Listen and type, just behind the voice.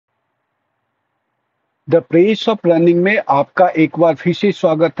The press of running में आपका एक बार फिर से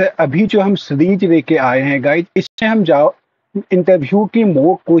स्वागत है। अभी जो हम सीरीज लेके आए हैं गाइज, इसमें हम इंटरव्यू की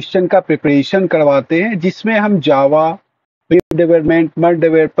मॉक क्वेश्चन का प्रिपरेशन करवाते हैं, जिसमें हम जावा, web development, mud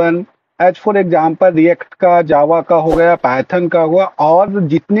development, as for example react का, जावा का हो गया, पाइथन का हुआ, और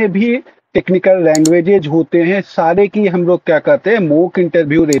जितने भी टेक्निकल लैंग्वेजेज होते हैं सारे की हम लोग क्या करते हैं, मॉक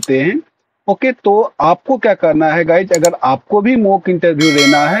इंटरव्यू लेते हैं। ओके, तो आपको क्या करना है गाइज, अगर आपको भी मॉक इंटरव्यू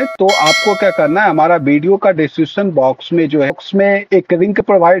लेना है तो आपको क्या करना है, हमारा वीडियो का डिस्क्रिप्शन बॉक्स में जो है उसमें एक लिंक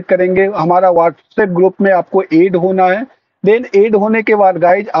प्रोवाइड करेंगे, हमारा व्हाट्सएप ग्रुप में आपको ऐड होना है। देन ऐड होने के बाद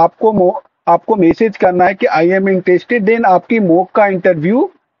गाइज आपको मैसेज करना है कि आई एम इंटरेस्टेड, देन आपकी मॉक का इंटरव्यू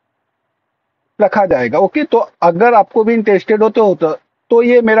रखा जाएगा। ओके, तो अगर आपको भी इंटरेस्टेड हो तो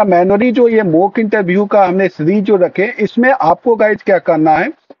ये मेरा मैनुअली जो ये मॉक इंटरव्यू का हमने सीरीज जो रखे, इसमें आपको गाइज क्या करना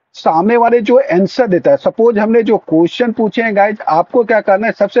है, सामने वाले जो आंसर देता है, सपोज हमने जो क्वेश्चन पूछे हैं गाइज, आपको क्या करना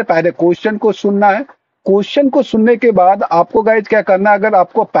है, सबसे पहले क्वेश्चन को सुनना है। क्वेश्चन को सुनने के बाद आपको गाइज क्या करना है, अगर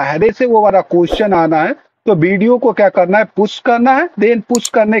आपको पहले से वो वाला क्वेश्चन आना है तो वीडियो को क्या करना है, पुश करना है। देन पुश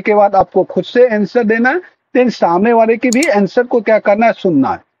करने के बाद आपको खुद से आंसर देना है। देन सामने वाले की भी आंसर को क्या करना है,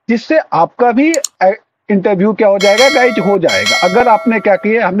 सुनना है, जिससे आपका भी इंटरव्यू क्या हो जाएगा गाइज, हो जाएगा। अगर आपने क्या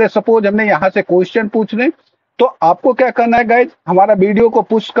किया, हमने यहाँ से क्वेश्चन पूछ रहे, तो आपको क्या करना है गाइज, हमारा वीडियो को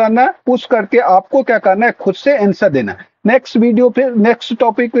पुश करना है। पुश करके आपको क्या करना है, खुद से आंसर देना है। नेक्स्ट वीडियो पे, नेक्स्ट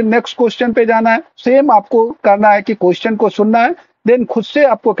टॉपिक पे, नेक्स्ट क्वेश्चन पे जाना है। सेम आपको करना है कि क्वेश्चन को सुनना है, देन खुद से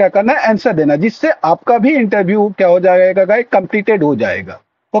आपको क्या करना है, आंसर देना, जिससे आपका भी इंटरव्यू क्या हो जाएगा गाइज, कंप्लीटेड हो जाएगा।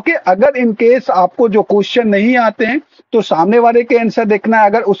 ओके, अगर इन केस आपको जो क्वेश्चन नहीं आते हैं तो सामने वाले के आंसर देखना है।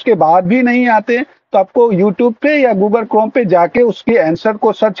 अगर उसके बाद भी नहीं आते हैं तो आपको यूट्यूब पे या गूगल क्रोम पे जाके उसके आंसर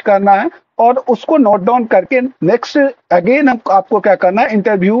को सर्च करना है और उसको नोट डाउन करके नेक्स्ट अगेन आपको क्या करना है,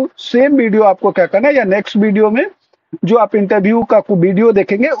 इंटरव्यू सेम वीडियो आपको क्या करना है, या नेक्स्ट वीडियो में जो आप इंटरव्यू का वीडियो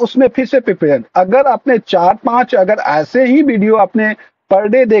देखेंगे उसमें फिर से प्रिपेयर। अगर आपने 4-5 अगर ऐसे ही वीडियो आपने पर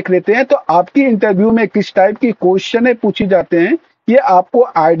डे देख लेते हैं तो आपकी इंटरव्यू में किस टाइप की क्वेश्चन पूछी जाते हैं ये आपको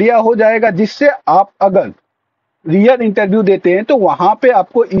आइडिया हो जाएगा, जिससे आप अगर रियल इंटरव्यू देते हैं तो वहां पे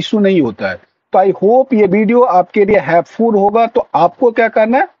आपको इशू नहीं होता है। तो आई होप ये वीडियो आपके लिए हेल्पफुल होगा। तो आपको क्या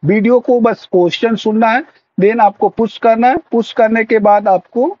करना है, वीडियो को बस क्वेश्चन सुनना है, देन आपको पुश करना है। पुश करने के बाद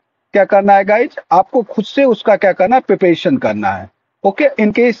आपको क्या करना है गाइज, आपको खुद से उसका क्या करना है, प्रिपरेशन करना है। ओके,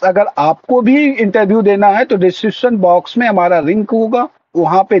 इन केस अगर आपको भी इंटरव्यू देना है तो डिस्क्रिप्शन बॉक्स में हमारा लिंक होगा,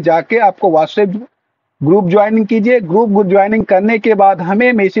 वहां पे जाके आपको व्हाट्सएप ग्रुप ज्वाइनिंग कीजिए। ग्रुप ज्वाइनिंग करने के बाद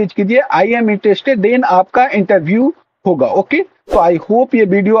हमें मैसेज कीजिए आई एम इंटरेस्टेड, देन आपका इंटरव्यू होगा। ओके, तो आई होप ये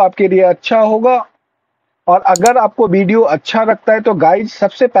वीडियो आपके लिए अच्छा होगा। और अगर आपको वीडियो अच्छा लगता है तो गाइज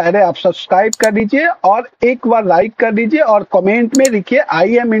सबसे पहले आप सब्सक्राइब कर लीजिए और एक बार लाइक कर लीजिए और कमेंट में लिखिए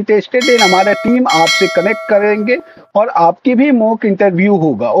आई एम इंटरेस्टेड, देन हमारा टीम आपसे कनेक्ट करेंगे और आपकी भी मॉक इंटरव्यू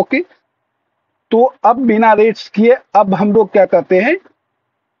होगा। ओके, तो अब बिना लेट्स किए अब हम लोग क्या करते हैं,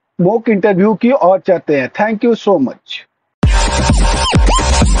 मॉक इंटरव्यू की ओर चलते हैं। Thank you so much.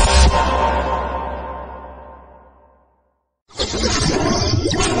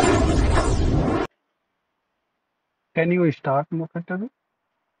 Can you start mock interview?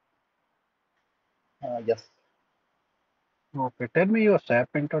 Yes. Okay, tell me your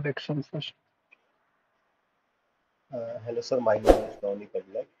self introduction first. Hello, sir. My name is Navni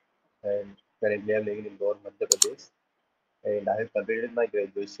Padlak, and currently I'm living in Indore, Madhya Pradesh. And I have completed my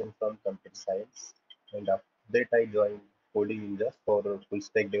graduation from computer science. And after that, I joined Coding Ninjas for full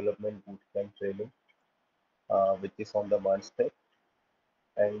stack development bootcamp training, which is on the one stack.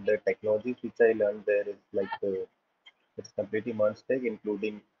 And the technologies which I learned there is like it's completely one stack,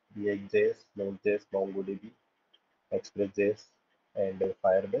 including ReactJS, Node.js, MongoDB, Express.js, and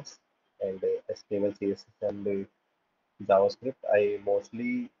Firebase, and HTML, CSS, and JavaScript. I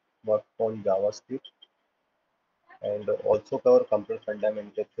mostly work on JavaScript and also cover computer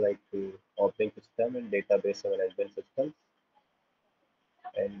fundamentals like operating system and database management systems.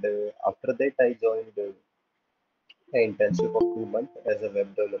 And after that, I joined an internship of 2 months as a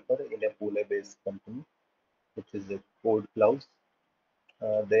web developer in a Pune-based company, which is a Code Cloud.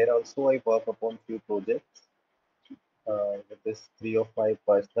 There also I work upon few projects. That is 3 of my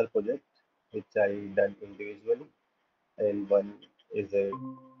personal projects, which I done individually, and is a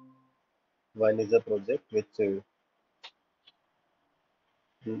one is a project which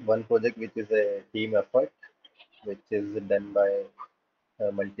one project which is a team effort, which is done by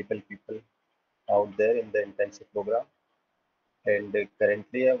multiple people out there in the intensive program. And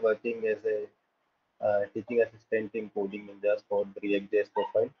currently, I'm working as a teaching assistant in Coding Ninjas for the ReactJS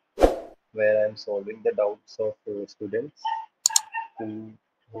profile, where I'm solving the doubts of students who,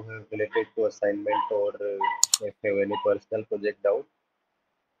 who have related to assignment or if have any personal project doubt.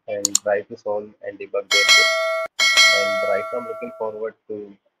 and try to solve and debug their code. And right now, I'm looking forward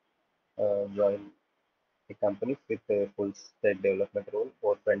to join a company with a full stack development role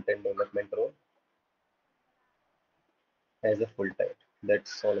or front end development role as a full time.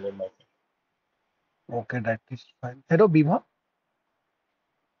 That's all about myself. Okay, that is fine. Hello, Bima.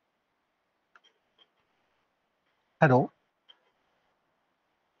 Hello.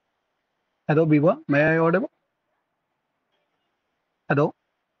 Hello, Bima. May I audible? Hello.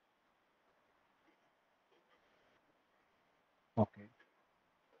 Okay.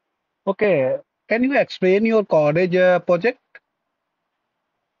 Okay. Can you explain your college project?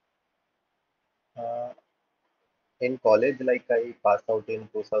 Uh, in college, like I passed out in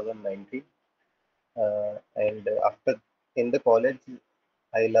 2019, and after in the college,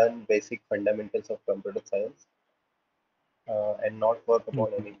 I learned basic fundamentals of computer science and not work upon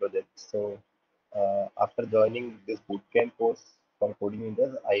Okay. any projects. So after joining this bootcamp course from Coding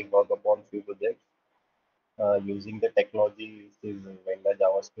Indias, I work upon few projects using the technology which is Vanilla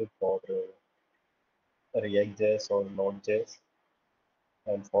JavaScript or ReactJS or Node.js.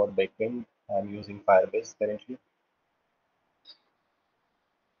 And for backend, I'm using Firebase currently.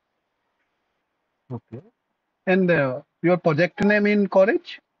 Okay. And your project name in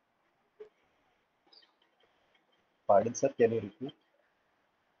college? Pardon, sir, can you repeat?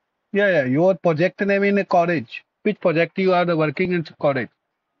 Yeah, yeah. Your project name in college. Which project you are working in college?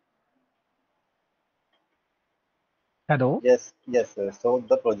 Hello. Yes, yes, sir. So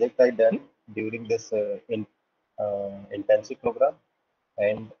the project I done during this intensive program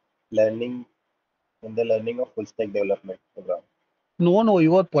and learning in the learning of full stack development program. No, no.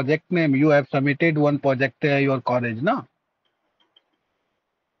 Your project name. You have submitted one project your college, no?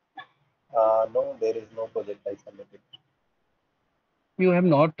 No, there is no project I submitted. You have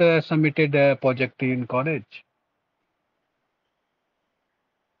not submitted a project in college.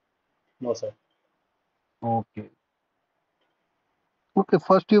 No, sir. Okay. Okay.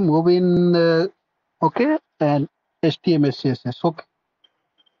 First you move in. Okay. And HTML, CSS. Okay.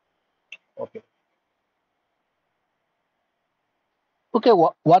 Okay. Okay.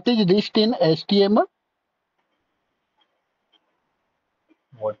 What is list in HTML?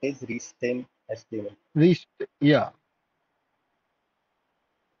 What is restain HTML? List. Yeah.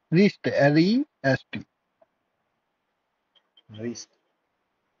 List. REST. Rest.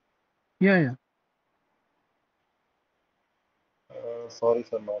 Yeah, yeah. Sorry,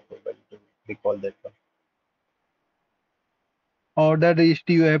 sir, not able to recall that one. Order list.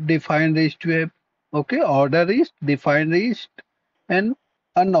 You have defined list. You have. Okay. Order list, defined list, and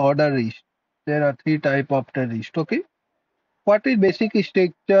unordered list. There are three type of the list. Okay. What is basic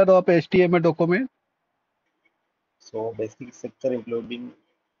structure of HTML document? So basic structure including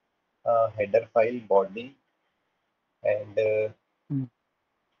header file, body, and Hmm.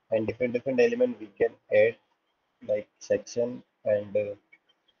 different element we can add like section and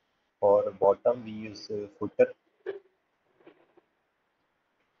for bottom we use footer.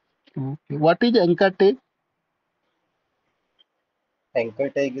 Okay. What is anchor tag? Anchor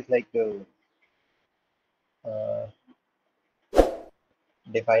tag is like uh,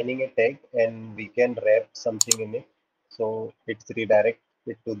 defining a tag and we can wrap something in it. So it's redirect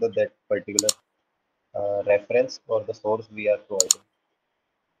it to the that particular reference or the source we are providing.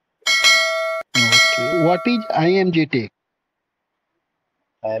 Okay. What is IMG tag?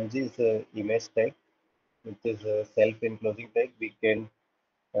 IMG is a image tag, which is a self-enclosing tag. We can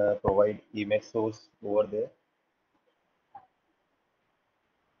provide image source over there.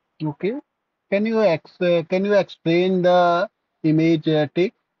 Okay. Can you explain the image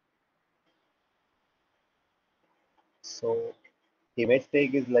tag? So image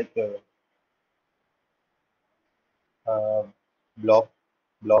tag is like a block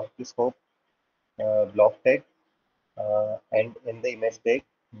block scope block tag, and in the image tag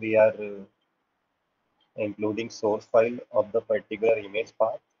we are including source file of the particular image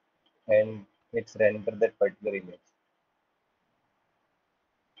path and it's render that particular image.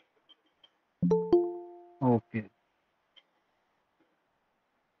 Okay.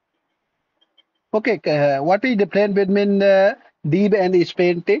 Okay. What is difference between div and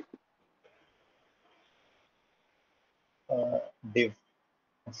span tag? Uh, div.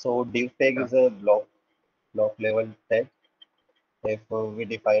 So div tag Yeah. is a block level tag. If we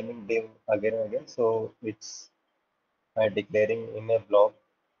defining div again and again, so it's declaring in a block,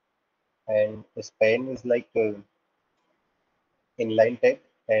 and span is like inline tag,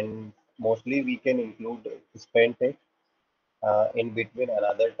 and mostly we can include span tag in between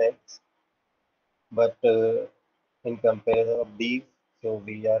another tags, but in comparison of div, so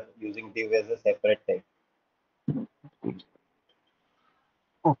we are using div as a separate tag.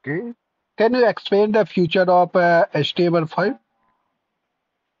 Okay. Can you explain the future of HTML5?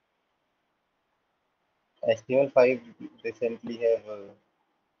 HTML5 recently have a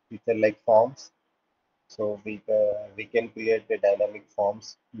feature like forms, so we can create the dynamic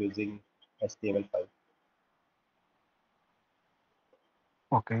forms using HTML5.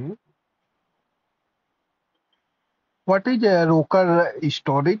 Okay. What is local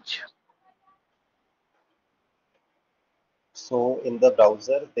storage? So in the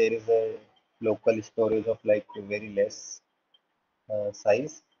browser there is a local storage of like very less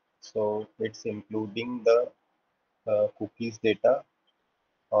size. So it's including the cookies data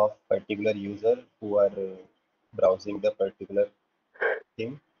of particular user who are browsing the particular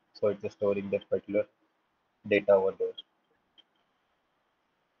thing. So it's storing that particular data over there.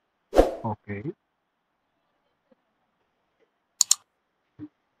 Okay.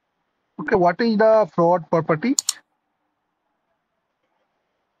 Okay. What is the fraud property?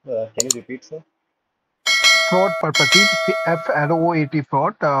 Can you repeat, sir? Fraud properties. FROAT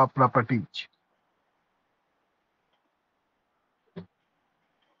fraud properties.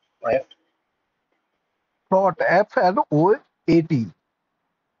 F Fraud. FROAT.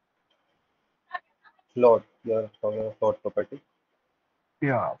 float, your float property.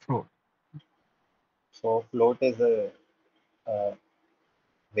 Yeah. Fraud. So float is a uh,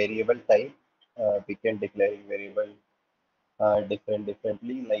 variable type. We can declare variable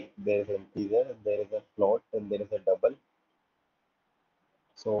differently. Like there is integer, there is a float, and there is a double.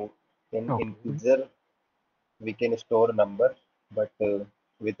 So in Okay. integer we can store number, but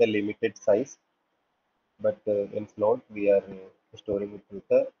with a limited size. But in float we are storing it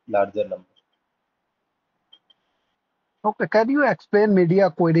with a larger number. Okay. Can you explain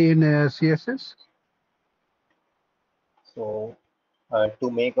media query in CSS? So to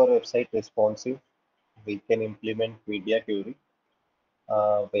make our website responsive, we can implement media query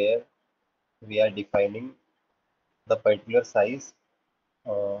where we are defining the particular size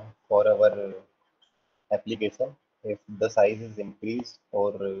for our application. If the size is increased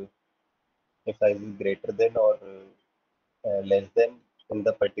or if size is greater than or less than in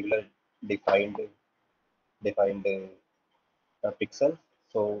the particular defined pixel,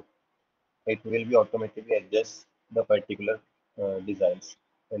 so it will be automatically adjust the particular designs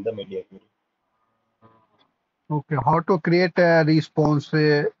in the media query. Okay. How to create a response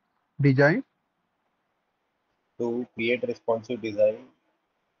design? To create responsive design,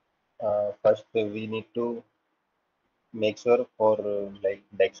 first we need to make sure for like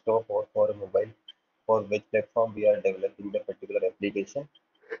desktop or for mobile, for which platform we are developing the particular application.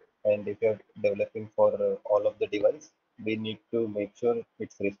 And if you're developing for all of the device, we need to make sure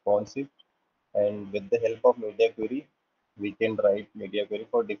it's responsive. And with the help of media query, we can write media query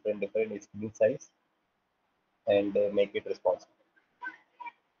for different screen size and make it responsive.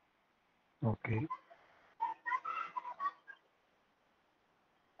 Okay.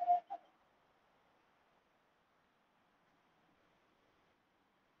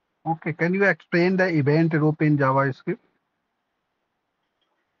 Okay. Can you explain the event loop in JavaScript?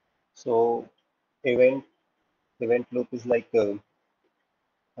 So event event loop is like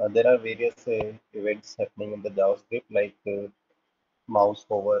there are various events happening in the JavaScript, like mouse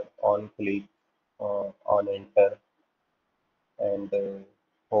hover, on click, on enter, and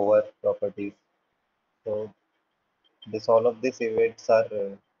hover properties. So this all of these events are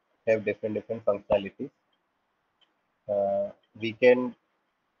have different functionalities. We can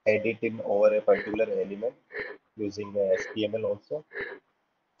edit in over a particular element using HTML also.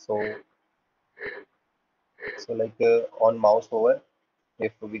 So like on mouse hover,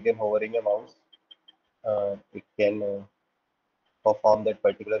 if we can hovering a mouse, it can perform that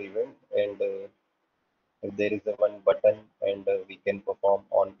particular event. And if there is a one button, and we can perform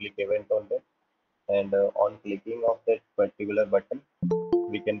on click event on that. And on clicking of that particular button,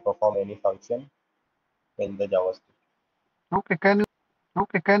 we can perform any function in the JavaScript. Okay.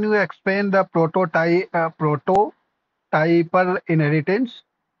 Can you explain the prototypal inheritance?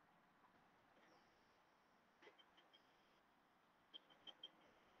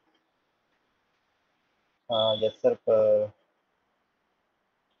 Yes, sir.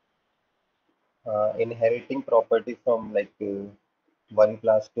 Inheriting property from like one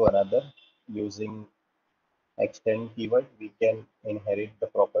class to another using extend keyword, we can inherit the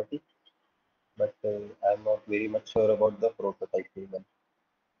property. But I'm not very much sure about the prototype even.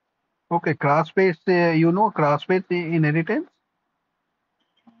 Okay. Class-based, class-based inheritance?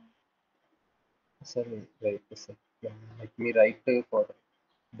 Sir, right, sir. Let me write for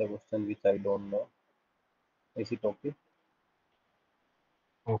the question which I don't know. Is it okay?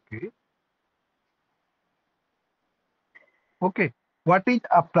 Okay. Okay. What is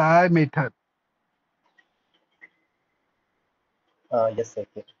apply method? Yes,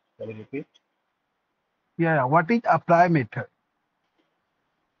 okay. Can you repeat? Yeah, what is apply method?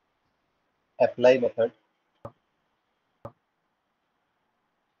 Apply method.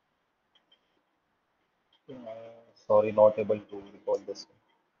 Sorry, not able to recall this.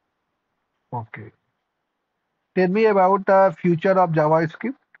 Okay. Tell me about the future of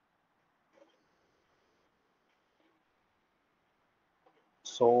JavaScript.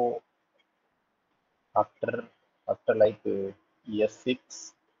 So after after like year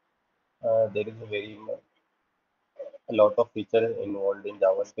six, there is a lot of features involved in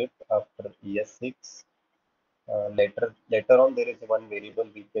JavaScript. After year six, later on there is one variable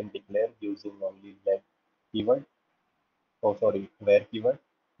we can declare using only that keyword. Oh, sorry, where keyword.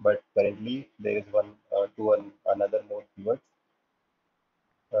 But currently there is another more keywords.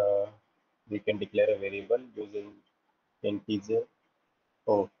 Uh, we can declare a variable using integer.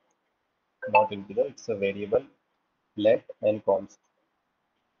 Oh, not integer. It's a variable let and const.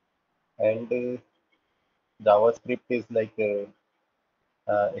 And JavaScript is like a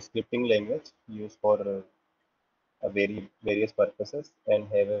scripting language used for various purposes and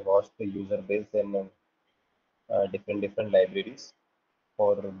have a vast user base and different libraries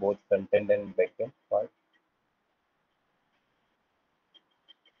for both front-end and back-end part.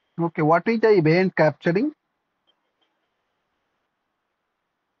 Okay, what is the event capturing?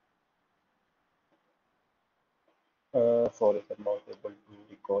 Sorry, sir, not able to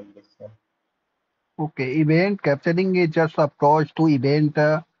recall this one. Okay, event capturing is just approach to event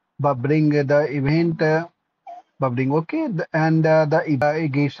bubbling, the event bubbling. Okay, and the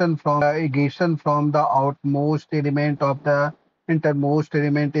ignition from the outmost element of the innermost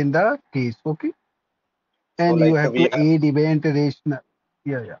element in the case. Okay, So and you like have to add event rational.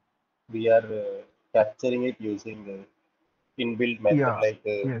 Yeah, yeah, we are capturing it using inbuilt method yeah. like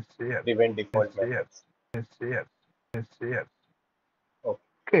Yes, yes, prevent yes, default yes, methods. yes, yes, yes, yes. Okay.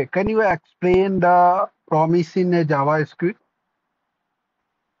 Okay, can you explain the promise in a JavaScript?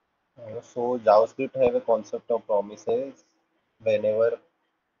 So JavaScript have a concept of promises whenever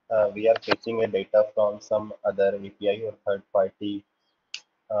we are fetching a data from some other API or third party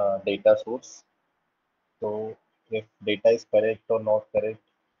data source. So if data is correct or not correct,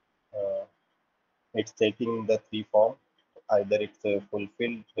 uh, it's taking the three form. Either it's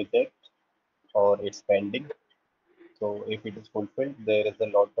fulfilled, reject, or it's pending. So if it is fulfilled, there is a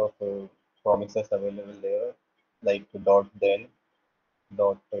lot of promises available there, like dot then,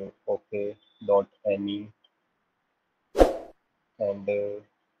 dot okay, dot any, and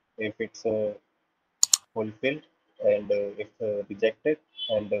if it's fulfilled and if rejected,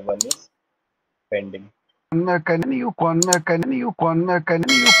 and one is pending. Can you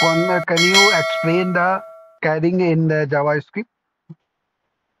explain the carrying in the JavaScript?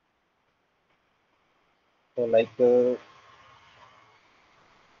 So like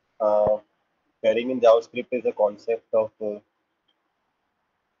uh, pairing in JavaScript is a concept of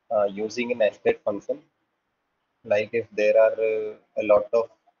using a nested function. Like if there are a lot of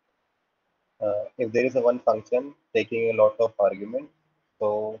if there is a one function taking a lot of argument,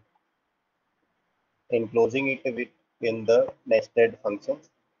 so enclosing it with in the nested functions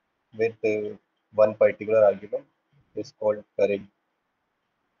with one particular argument is called pairing.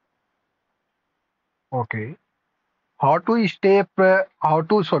 Okay. How to stop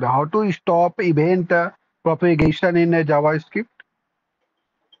event propagation in a JavaScript?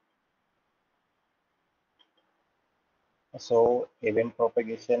 So event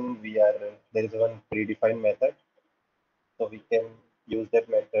propagation, we are there is one predefined method, so we can use that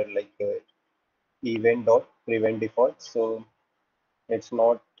method like event dot prevent default. So it's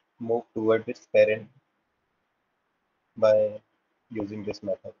not move towards its parent by using this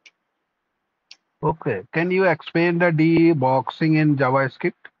method. Okay. Can you explain the deboxing in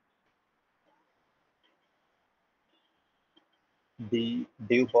JavaScript? The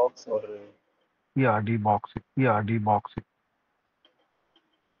div box or Yeah, deboxing. Yeah, deboxing.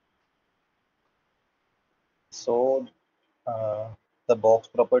 so uh, the box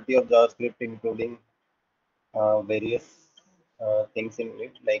property of JavaScript including various things in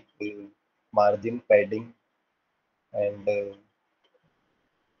it like margin padding and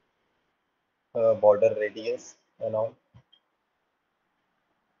border radius and all.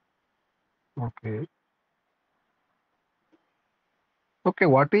 Okay. Okay.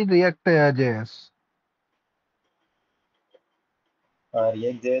 What is React JS?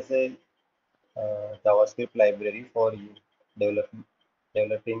 React.js is a JavaScript library for develop,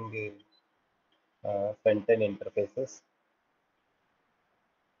 developing front-end interfaces.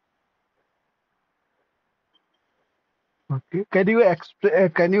 Okay.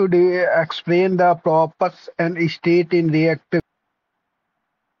 Explain the purpose and state in React?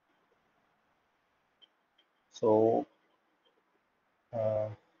 So uh,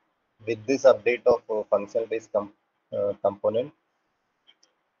 with this update of function-based component,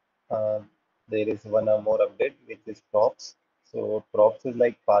 uh, there is one more update which is props. So props is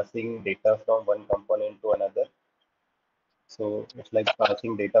like passing data from one component to another. So it's like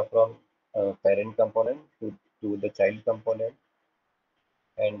passing data from parent component to the child component.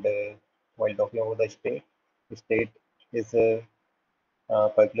 And while talking about the state is a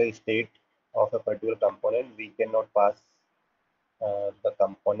particular state of a particular component. We cannot pass the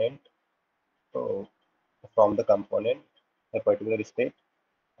component uh, from the component a particular state,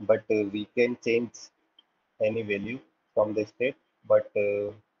 but we can change any value from the state. But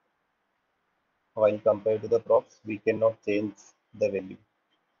while compared to the props, we cannot change the value.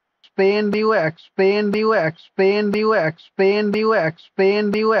 Explain the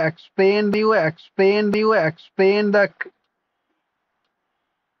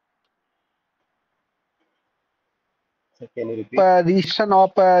So can you repeat?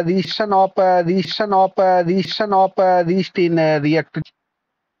 reason of reached in React.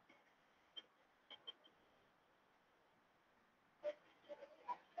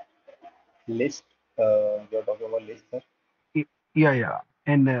 List. You're talking about list, sir. Yeah, yeah,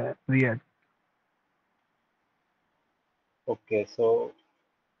 in React. Okay, so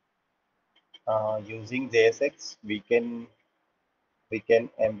using JSX, we can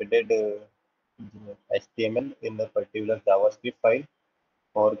embedded HTML in a particular JavaScript file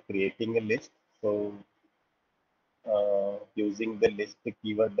for creating a list. So using the list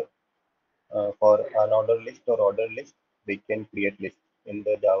keyword for unordered list or order list, we can create list in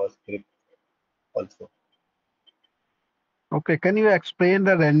the JavaScript also. Okay, can you explain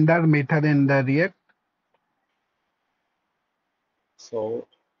the render method in the React? So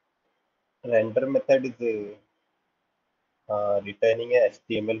render method is returning a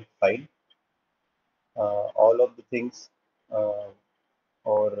HTML file. All of the things uh,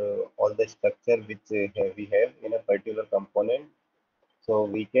 or all the structure which we have in a particular component. So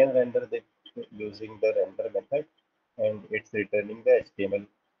we can render that using the render method, and it's returning the HTML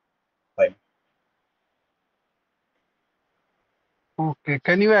file. Okay,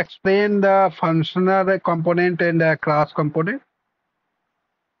 can you explain the functional component and the class component?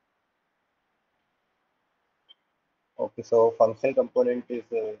 Okay, so functional component is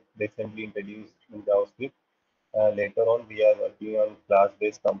recently introduced in JavaScript. Later on, we are working on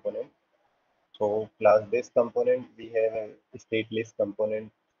class-based component. So class-based component, we have a stateless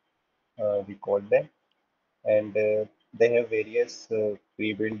component, we call them, and they have various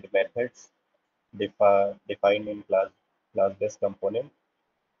pre-built methods defined in class-based component.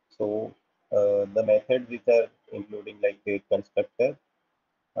 So the methods which are including like a constructor,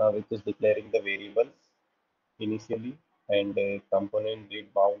 which is declaring the variables initially, and a component did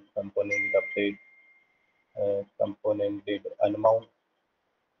mount, component update, component did unmount,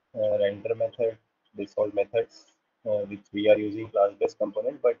 render method, these all methods which we are using class-based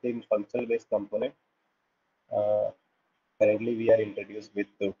component, but in functional-based component, uh, currently we are introduced with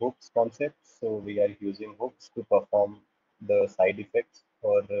the hooks concept. So we are using hooks to perform the side effects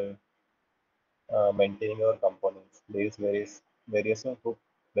or maintaining our components. There is various hook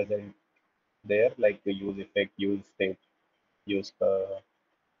present there, like the use effect, use state, use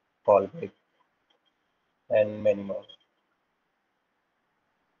callback, and many more.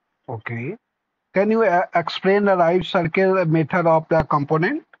 Okay. Can you explain the life cycle method of the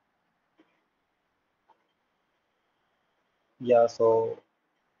component? Yeah, so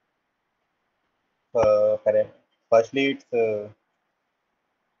correct. Firstly, it's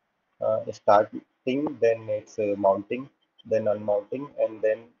starting, then it's mounting, then unmounting, and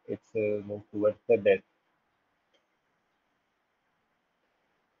then it's move towards the death.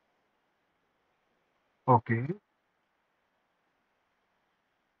 Okay.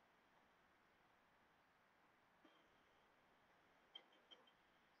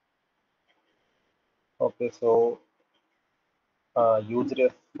 Okay, so use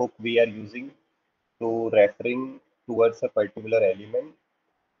ref hook we are using to referring towards a particular element,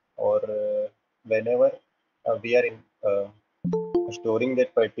 or whenever we are in storing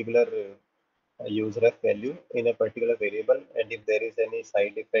that particular use ref value in a particular variable, and if there is any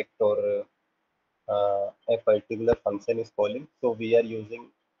side effect or a particular function is calling, so we are using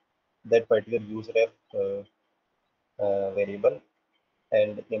that particular use ref variable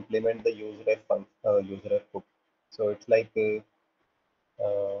and implement the use ref hook. So it's like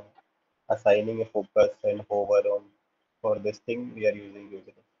assigning a focus and hover on for this thing we are using use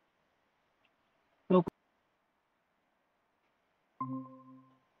ref. Hello,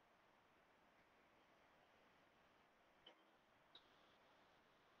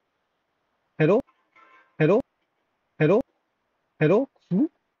 hello, hello, hello, hello,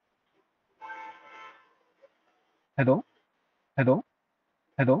 hello, hello,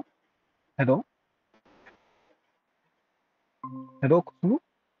 hello, hello,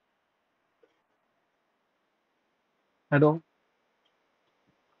 hello.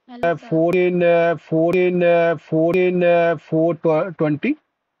 Hello, sir. 420.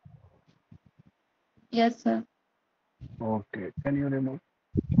 Yes, sir. Okay, can you remove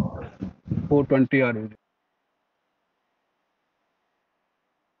 420 are using?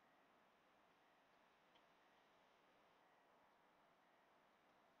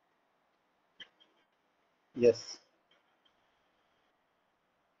 Yes.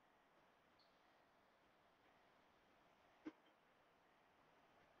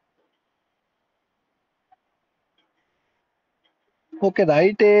 Okay,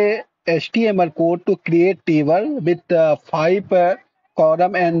 write a HTML code to create table with five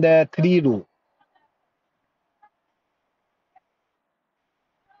column and three row.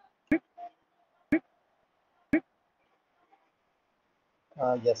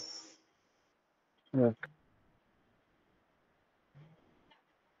 Yes. Okay.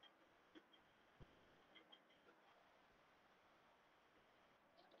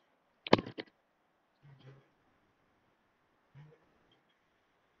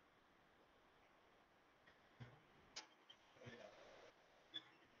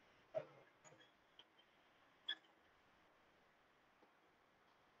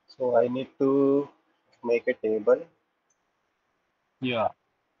 So I need to make a table. Yeah,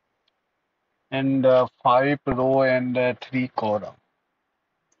 and five row and three column.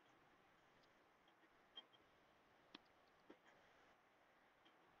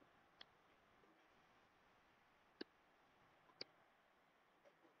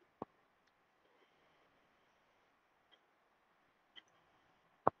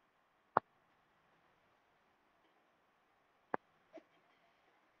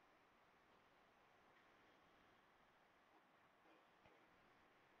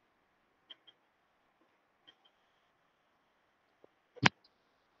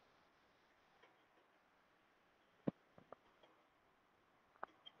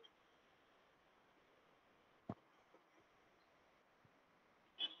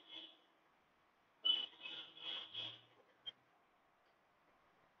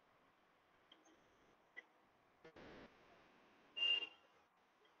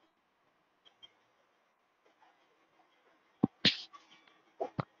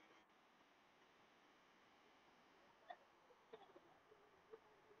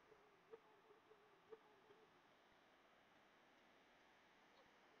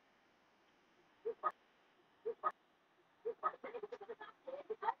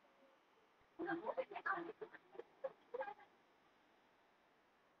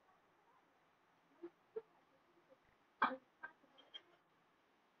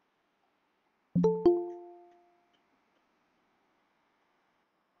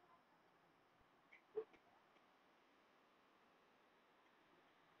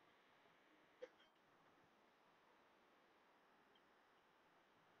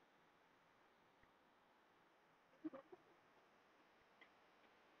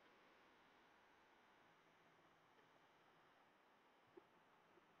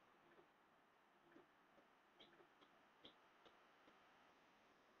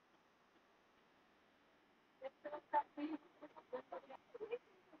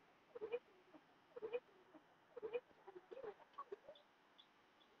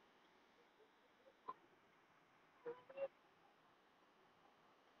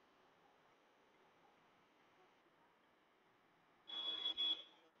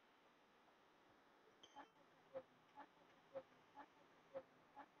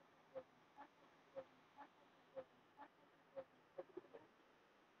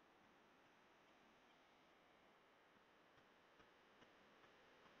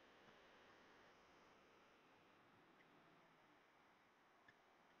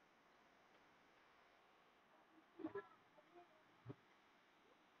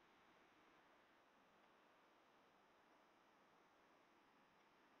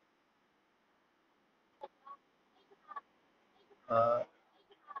 Uh,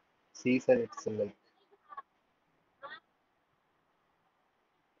 See, sir, it's like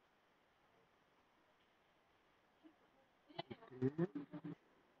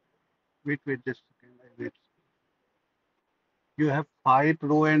Wait, just a second. Wait. You have five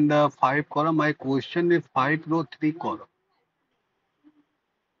row and five column. My question is five row, three column.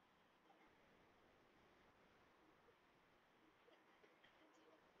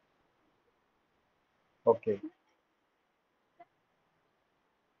 Okay.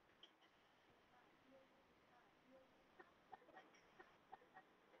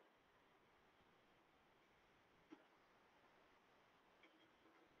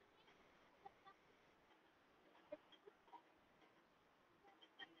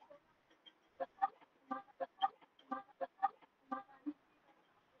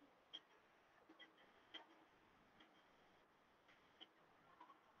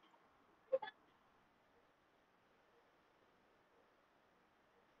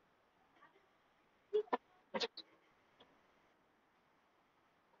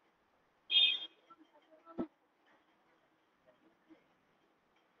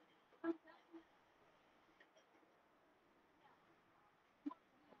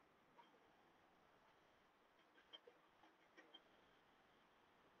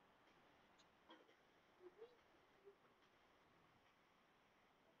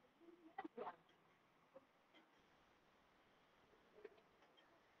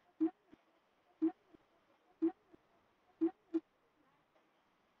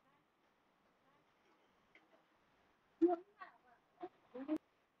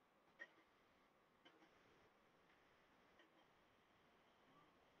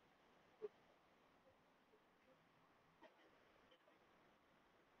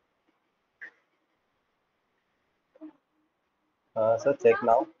 So check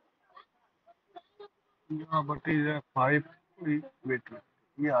now. Yeah, but is a five. Wait.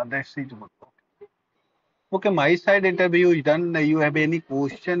 Yeah, that's it. Okay, my side interview is done. You have any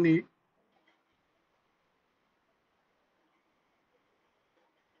question?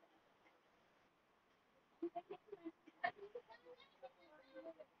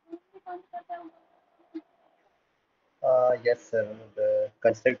 Yes, sir. The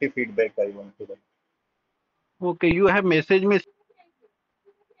constructive feedback I want to. Okay, you have message me.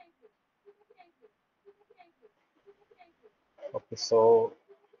 Okay, so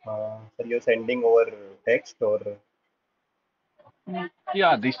sir, you're sending over text or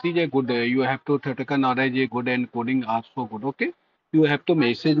Yeah, this is a good. You have to theoretical knowledge, a good and coding also good. Okay, you have to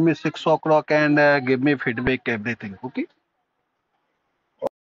message me 6 o'clock and give me feedback everything. Okay.